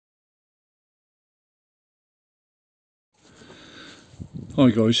Hi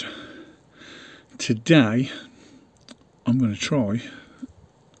guys, today I'm going to try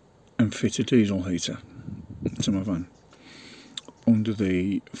and fit a diesel heater to my van under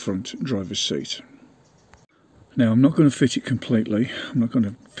the front driver's seat. Now I'm not going to fit it completely, I'm not going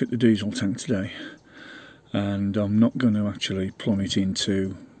to fit the diesel tank today, and I'm not going to actually plumb it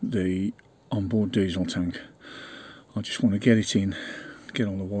into the onboard diesel tank. I just want to get it in, get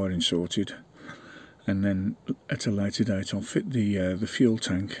all the wiring sorted, and then at a later date I'll fit the fuel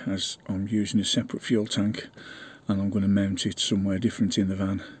tank, as I'm using a separate fuel tank, and I'm going to mount it somewhere different in the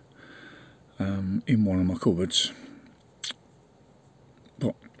van, in one of my cupboards.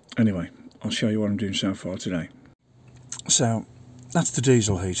 But anyway, I'll show you what I'm doing so far today. So that's the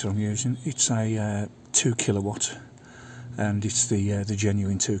diesel heater I'm using. It's a 2 kilowatt, and it's the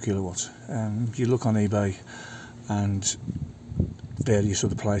genuine 2 kilowatt. You look on eBay and various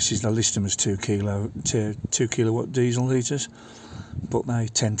other places, they list them as 2 kilowatt diesel heaters, but they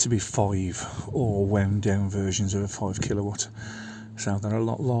tend to be 5 or wound down versions of a 5 kilowatt, so they're a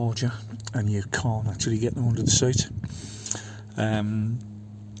lot larger and you can't actually get them under the seat.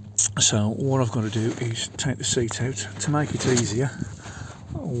 So what I've got to do is take the seat out. To make it easier,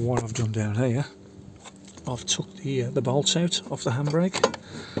 what I've done down here, I've took the bolts out off the handbrake,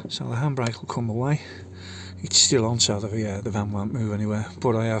 so the handbrake will come away. It's still on, so the van won't move anywhere,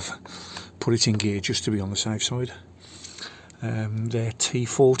 but I have put it in gear just to be on the safe side. They're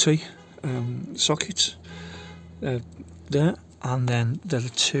T40 sockets there, and then there are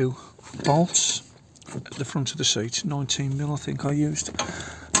 2 bolts at the front of the seat, 19mm I think I used.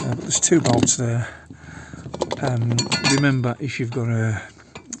 But there's 2 bolts there. Remember, if you've got a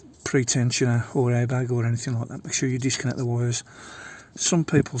pre-tensioner or airbag or anything like that, make sure you disconnect the wires. Some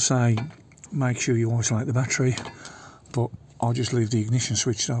people say make sure you isolate the battery, but I'll just leave the ignition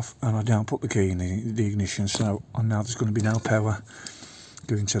switched off and I don't put the key in the ignition, so I know there's going to be no power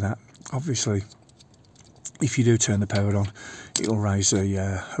going to that. Obviously, if you do turn the power on, it'll raise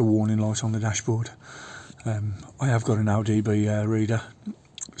a warning light on the dashboard. I have got an ODB reader,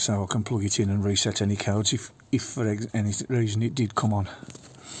 so I can plug it in and reset any codes if for any reason it did come on.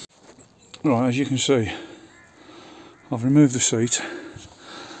 Right, as you can see, I've removed the seat.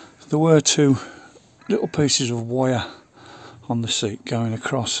 There were 2 little pieces of wire on the seat going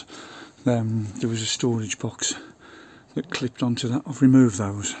across. There was a storage box that clipped onto that. I've removed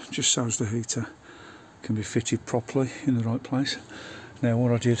those just so as the heater can be fitted properly in the right place. Now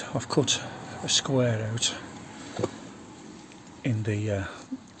what I did, I've cut a square out in the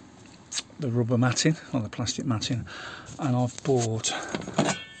rubber matting, or the plastic matting, and I've bought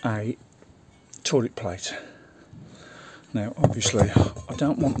a toilet plate. Now obviously I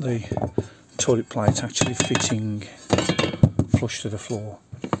don't want the toilet plate actually fitting flush to the floor,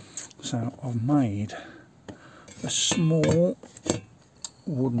 so I've made a small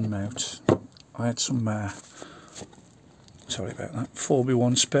wooden mount. I had some, sorry about that,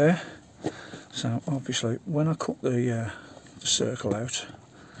 4x1 spare, so obviously when I cut the circle out,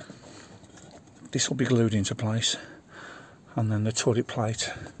 this will be glued into place, and then the toilet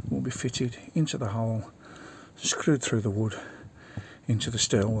plate will be fitted into the hole, screwed through the wood into the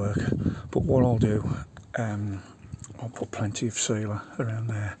steelwork. But what I'll do, I'll put plenty of sealer around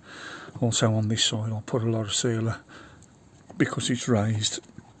there. Also on this side I'll put a lot of sealer, because it's raised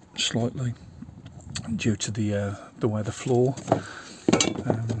slightly due to the way the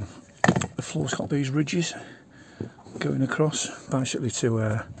floor's got these ridges going across, basically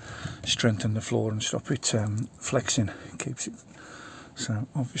to strengthen the floor and stop it flexing. It keeps it, so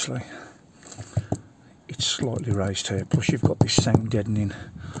obviously it's slightly raised here, plus you've got this sound deadening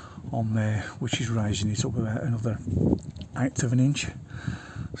on there which is raising it up about another 1/8 of an inch.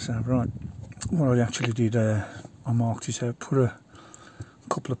 So right, what I actually did, I marked it out, put a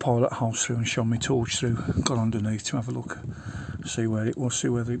couple of pilot holes through and shone my torch through, got underneath to have a look, see where it was, see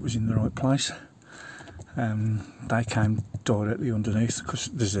whether it was in the right place. They came directly underneath, because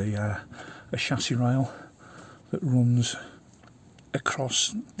there's a chassis rail that runs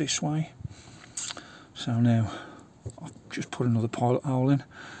across this way. So now I'll just put another pilot hole in,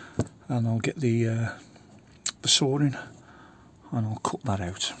 and I'll get the saw in and I'll cut that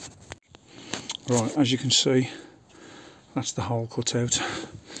out. Right, as you can see, that's the hole cut out.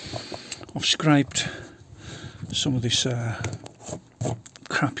 I've scraped some of this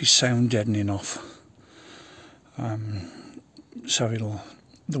crappy sound deadening off, so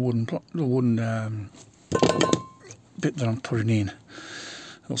the wooden bit that I'm putting in,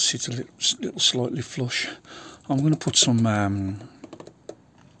 it'll sit a little slightly flush. I'm going to put some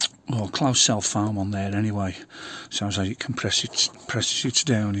closed cell foam on there anyway, so as it presses it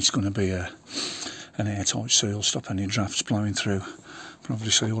down, it's going to be an airtight seal, stop any drafts blowing through. But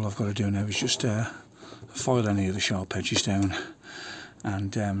obviously all I've got to do now is just file any of the sharp edges down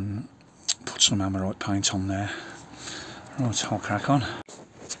and put some Amorite paint on there. Right, I'll crack on.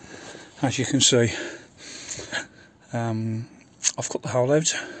 As you can see, I've cut the hole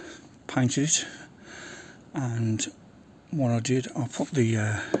out, painted it, and what I did, I put the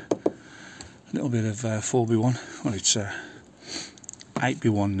little bit of 4x1, well it's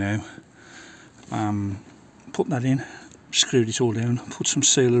 8x1 now, put that in, screwed it all down, put some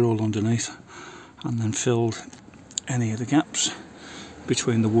sealer all underneath, and then filled any of the gaps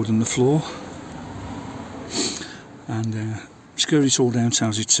between the wood and the floor, and screwed it all down so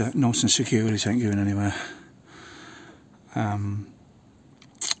it's nice and secure, it ain't going anywhere.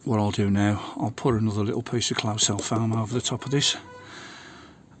 What I'll do now, I'll put another little piece of cloud cell foam over the top of this,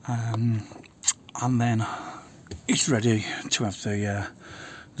 and then it's ready to have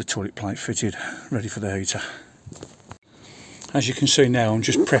the turret plate fitted, ready for the heater. As you can see now, I'm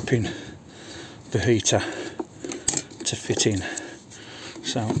just prepping the heater to fit in.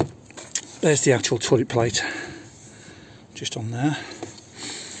 So there's the actual turret plate just on there,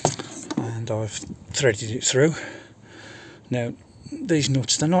 and I've threaded it through. Now these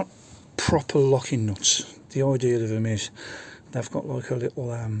nuts, they're not proper locking nuts. The idea of them is they've got like a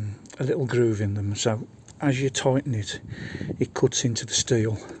little groove in them, so as you tighten it, it cuts into the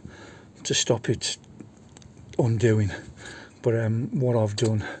steel to stop it undoing. But what I've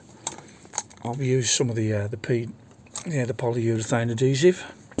done, I've used some of the polyurethane adhesive.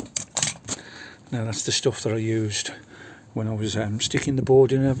 Now that's the stuff that I used when I was sticking the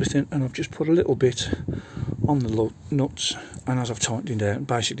board in and everything, and I've just put a little bit on the nuts, and as I've tightened it down,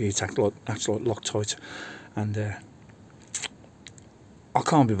 basically it acts like Loctite, and I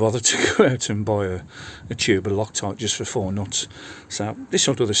can't be bothered to go out and buy a tube of Loctite just for 4 nuts, so this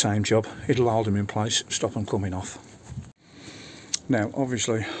will do the same job. It'll hold them in place, stop them coming off. Now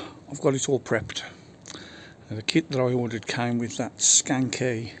obviously I've got it all prepped. Now, the kit that I ordered came with that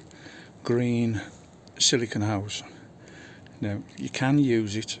skanky green silicone hose. Now you can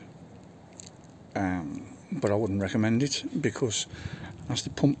use it, but I wouldn't recommend it, because as the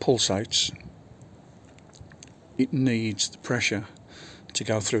pump pulsates, it needs the pressure to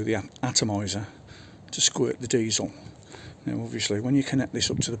go through the atomizer to squirt the diesel. Now obviously when you connect this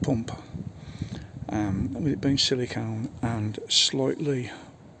up to the pump, with it being silicone and slightly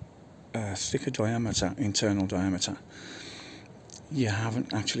thicker diameter, internal diameter, you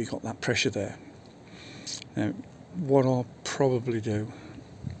haven't actually got that pressure there. Now what I'll probably do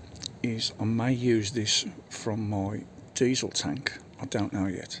is I may use this from my diesel tank, I don't know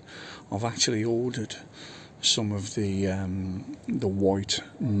yet. I've actually ordered some of the white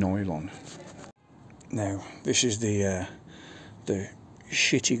nylon. Now this is the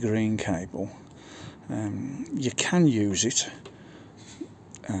shitty green cable. You can use it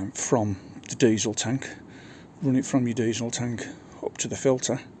from the diesel tank, run it from your diesel tank up to the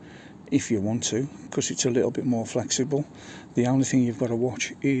filter if you want to, because it's a little bit more flexible. The only thing you've got to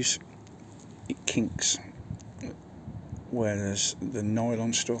watch is it kinks, whereas the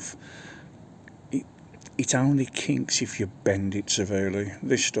nylon stuff, it only kinks if you bend it severely.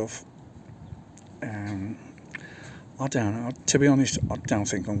 This stuff, I don't know, to be honest, I don't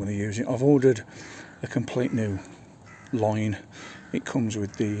think I'm going to use it. I've ordered a complete new line. It comes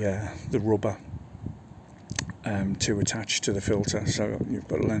with the rubber to attach to the filter, so you've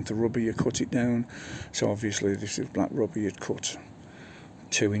got a length of rubber, you cut it down. So obviously this is black rubber, you'd cut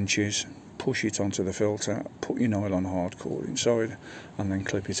 2 inches, push it onto the filter, put your nylon hardcore inside, and then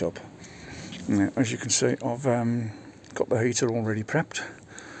clip it up. Now, as you can see, I've got the heater already prepped.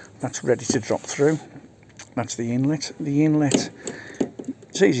 That's ready to drop through. That's the inlet. The inlet,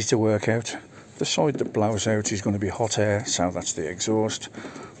 it's easy to work out. The side that blows out is going to be hot air, so that's the exhaust.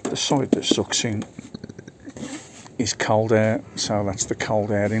 The side that sucks in is cold air, so that's the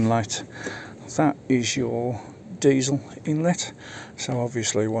cold air inlet. That is your diesel inlet. So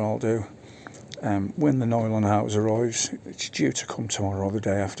obviously what I'll do, when the nylon hose arrives, it's due to come tomorrow or the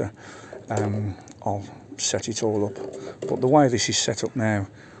day after, I'll set it all up. But the way this is set up now,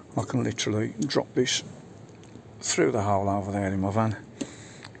 I can literally drop this through the hole over there in my van,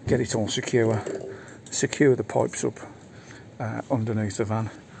 get it all secure the pipes up underneath the van,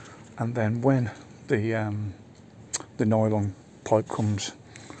 and then when the nylon pipe comes,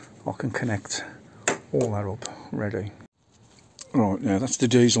 I can connect all that up ready. Right, now that's the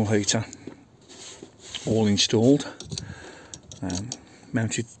diesel heater all installed,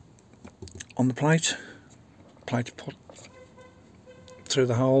 mounted on the plate put through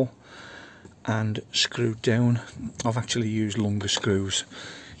the hole and screwed down. I've actually used longer screws.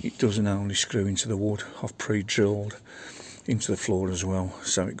 It doesn't only screw into the wood. I've pre-drilled into the floor as well,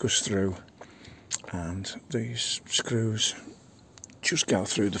 so it goes through, and these screws just go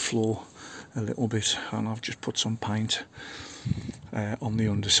through the floor a little bit, and I've just put some paint on the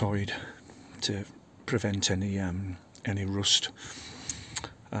underside to prevent any rust.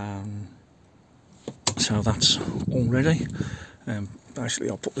 So that's all ready. Basically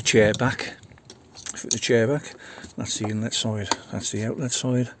I'll put the chair back, fit the chair back. That's the inlet side, that's the outlet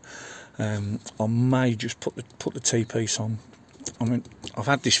side. I may just put the T-piece on. I mean, I've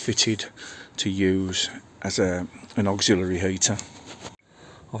had this fitted to use as an auxiliary heater.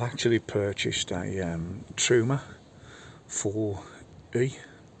 I've actually purchased a Truma 4E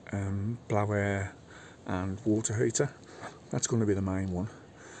blow air and water heater. That's going to be the main one.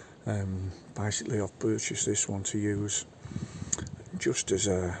 Basically I've purchased this one to use just as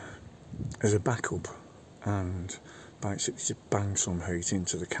a backup, and basically to bang some heat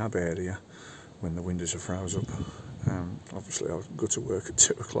into the cab area when the windows are froze up. Obviously I'll go to work at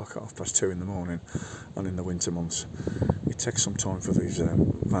 2 o'clock, 2:30 in the morning, and in the winter months it takes some time for these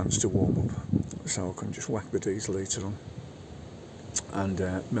vans to warm up, so I can just whack the diesel heater on and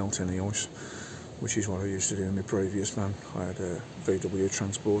melt any ice, which is what I used to do in my previous van. I had a VW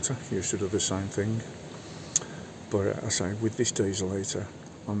transporter, used to do the same thing. But I say, with this diesel heater,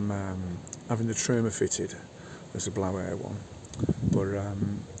 I'm having the Truma fitted as a blow air one, but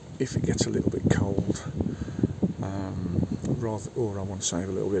if it gets a little bit cold, or I want to save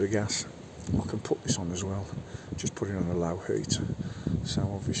a little bit of gas, I can put this on as well, just put it on a low heat, so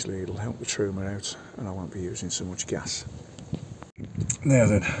obviously it'll help the Truma out and I won't be using so much gas. Now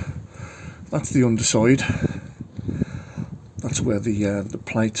then, that's the underside. That's where the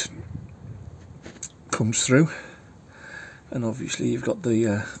plate comes through, and obviously you've got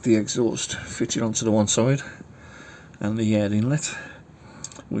the exhaust fitted onto the one side, and the air inlet,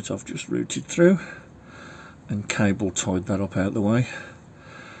 which I've just routed through and cable tied that up out the way,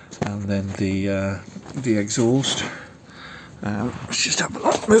 and then the exhaust. Let's just have a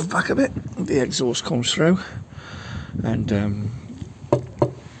look, move back a bit. The exhaust comes through, and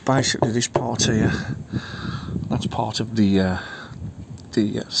basically this part here, that's part of the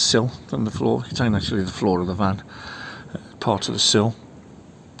sill on the floor. It ain't actually the floor of the van, part of the sill,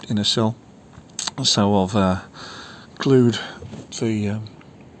 inner sill. So I've glued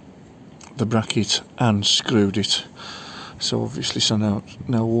the bracket and screwed it, so obviously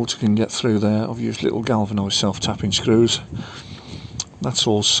no water can get through there. I've used little galvanised self-tapping screws. That's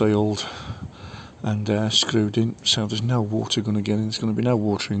all sealed and screwed in, so there's no water going to get in. There's going to be no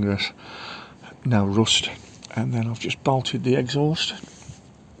water ingress, no rust. And then I've just bolted the exhaust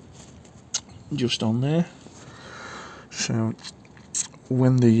just on there, so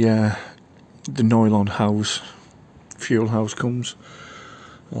when the nylon hose, fuel hose comes,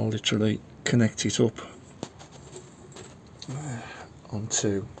 I'll literally connect it up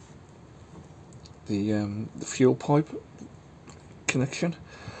onto the fuel pipe connection,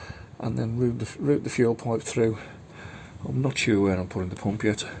 and then route the fuel pipe through. I'm not sure where I'm putting the pump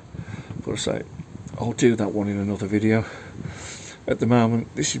yet, but I say I'll do that one in another video. At the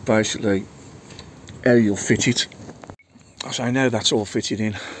moment, this is basically how you'll fit it. As I know that's all fitted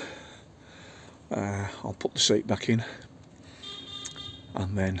in, I'll put the seat back in,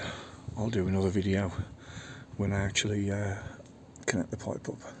 and then I'll do another video when I actually connect the pipe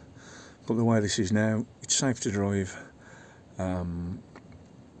up. But the way this is now, it's safe to drive. Can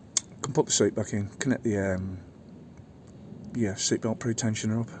put the seat back in, connect the seatbelt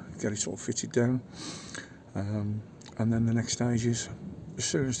pre-tensioner up, get it all fitted down, and then the next stage is, as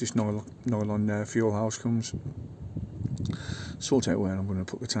soon as this nylon fuel house comes, sort out where I'm going to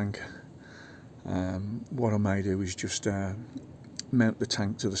put the tank. What I may do is just mount the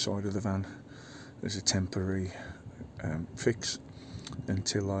tank to the side of the van as a temporary fix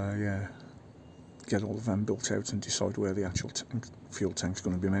until I get all the van built out and decide where the actual fuel tank's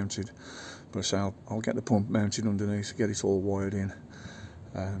going to be mounted. But so I'll get the pump mounted underneath, get it all wired in.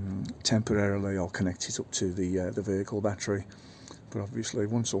 Temporarily I'll connect it up to the vehicle battery, but obviously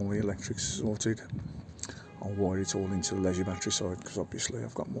once all the electrics are sorted, I'll wire it all into the leisure battery side, because obviously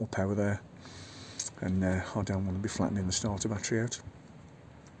I've got more power there, and I don't want to be flattening the starter battery out.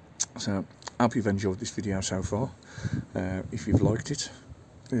 So I hope you've enjoyed this video so far. If you've liked it,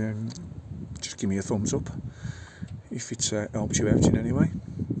 just give me a thumbs up. If it's helped you out in any way,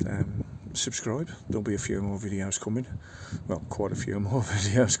 subscribe. There'll be a few more videos coming. Well, quite a few more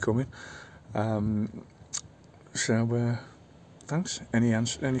videos coming. So thanks.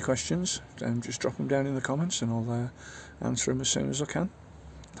 Any questions, just drop them down in the comments and I'll answer them as soon as I can.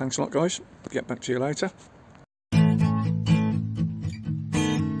 Thanks a lot, guys. Get back to you later.